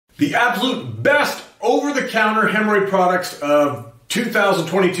the absolute best over-the-counter hemorrhoid products of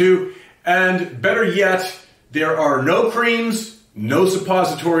 2022, and better yet, there are no creams, no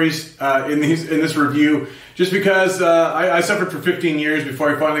suppositories in this review, just because I suffered for 15 years before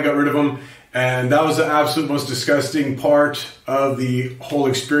I finally got rid of them, and that was the absolute most disgusting part of the whole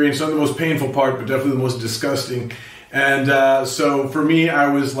experience. Not the most painful part, but definitely the most disgusting. And so for me, I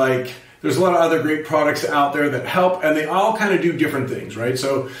was like, there's a lot of other great products out there that help, and they all kind of do different things, right?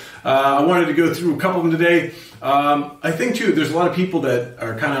 So I wanted to go through a couple of them today. I think too, there's a lot of people that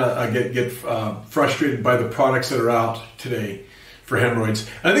are kind of get frustrated by the products that are out today for hemorrhoids.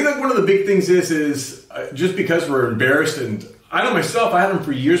 And I think like one of the big things is just because we're embarrassed, and I know myself, I had them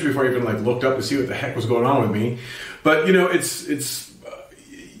for years before I even like looked up to see what the heck was going on with me. But you know, it's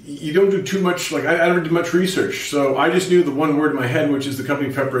you don't do too much, like I never did much research. So I just knew the one word in my head, which is the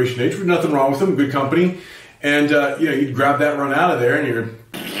company Preparation H. There's nothing wrong with them, good company. And you know, you'd grab that, run out of there, and you're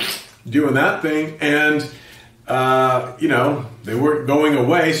doing that thing. And you know, they weren't going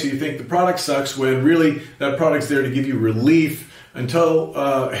away. So you think the product sucks when really that product's there to give you relief until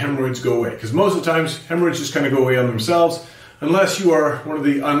hemorrhoids go away. Because most of the times hemorrhoids just kind of go away on themselves, unless you are one of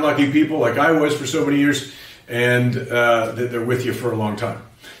the unlucky people like I was for so many years, and they're with you for a long time.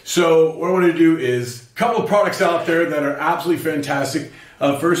 So what I want to do is a couple of products out there that are absolutely fantastic.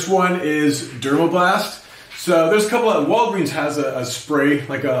 First one is Dermoblast. So there's a couple of, Walgreens has a spray,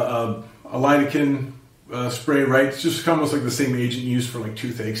 like a lidocaine spray, right? It's just almost like the same agent used for like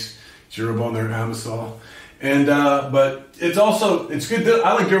toothaches, Gerabone or Amisol. And but it's good.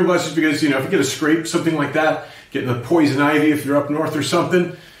 I like Dermoblast just because, you know, if you get a scrape, something like that, getting a poison ivy if you're up north or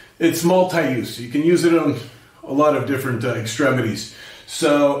something, it's multi-use. You can use it on a lot of different extremities.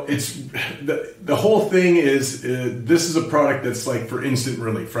 So it's the whole thing is this is a product that's like for instant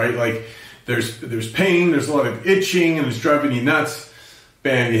relief, right? Like there's pain, there's a lot of itching, and it's driving you nuts.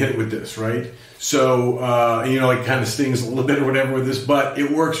 Bam, you hit it with this, right? So you know, like kind of stings a little bit or whatever with this, but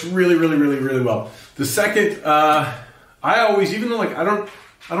it works really, really, really, really well. The second, I always, even though like I don't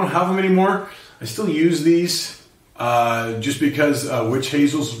have them anymore, I still use these just because witch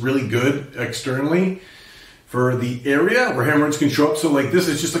hazel's really good externally for the area where hemorrhoids can show up. So like this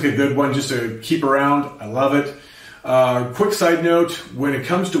is just like a good one just to keep around. I love it. Quick side note, when it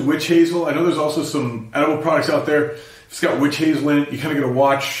comes to witch hazel, I know there's also some edible products out there. If it's got witch hazel in it, you kind of got to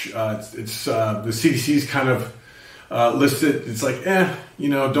watch. It's the CDC's kind of listed. It's like, you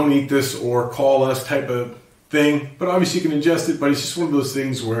know, don't eat this or call us type of thing. But obviously you can ingest it, but it's just one of those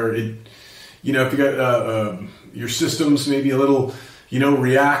things where it, you know, if you got your system's maybe a little, you know,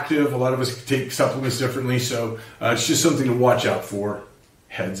 reactive. A lot of us take supplements differently, so it's just something to watch out for.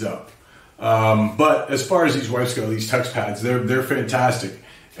 Heads up. But as far as these wipes go, these Tux pads, they're fantastic,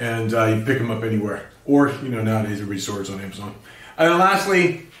 and you pick them up anywhere, or you know, nowadays everybody stores on Amazon. And then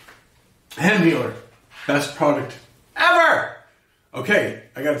lastly, Hem Healer, best product ever. Okay,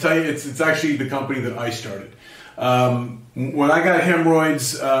 I got to tell you, it's actually the company that I started. When I got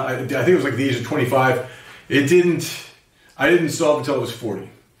hemorrhoids, I think it was like the age of 25. I didn't solve until I was 40.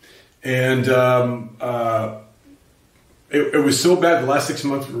 And it was so bad, the last 6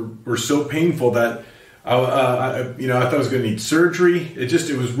 months were so painful that you know, I thought I was going to need surgery. It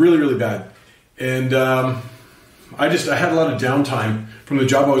was really, really bad. And I had a lot of downtime from the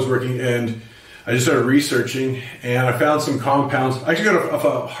job I was working, and I just started researching, and I found some compounds. I actually got it off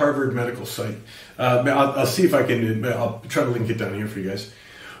a Harvard medical site. I'll see if I can, I'll try to link it down here for you guys.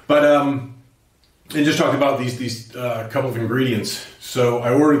 But and just talked about these couple of ingredients. So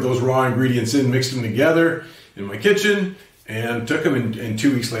I ordered those raw ingredients in, mixed them together in my kitchen, and took them. And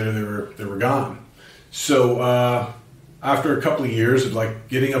 2 weeks later, they were gone. So after a couple of years of like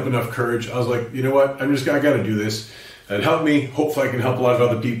getting up enough courage, I was like, you know what? I got to do this. It helped me. Hopefully, I can help a lot of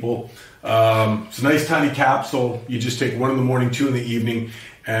other people. It's a nice tiny capsule. You just take 1 in the morning, 2 in the evening,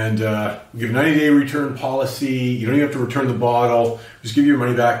 and give a 90-day return policy. You don't even have to return the bottle. Just give your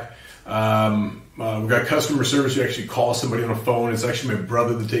money back. We've got customer service. You actually call somebody on a phone. It's actually my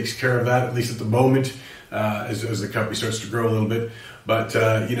brother that takes care of that, at least at the moment, as the company starts to grow a little bit. But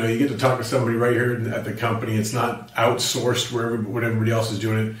you know, you get to talk to somebody right here at the company. It's not outsourced where everybody else is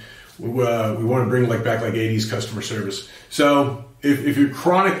doing it. We want to bring back 80s customer service. So if you're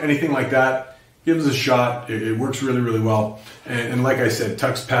chronic, anything like that, give us a shot. It works really, really well. And like I said,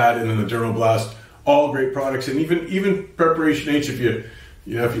 Tux Pad and then the Dermoblast, all great products. And even Preparation H, if you're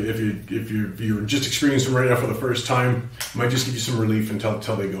just experiencing them right now for the first time, might just give you some relief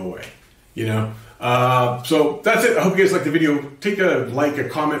until they go away. You know. So that's it. I hope you guys liked the video. Take a like, a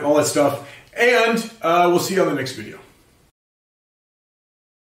comment, all that stuff, and we'll see you on the next video.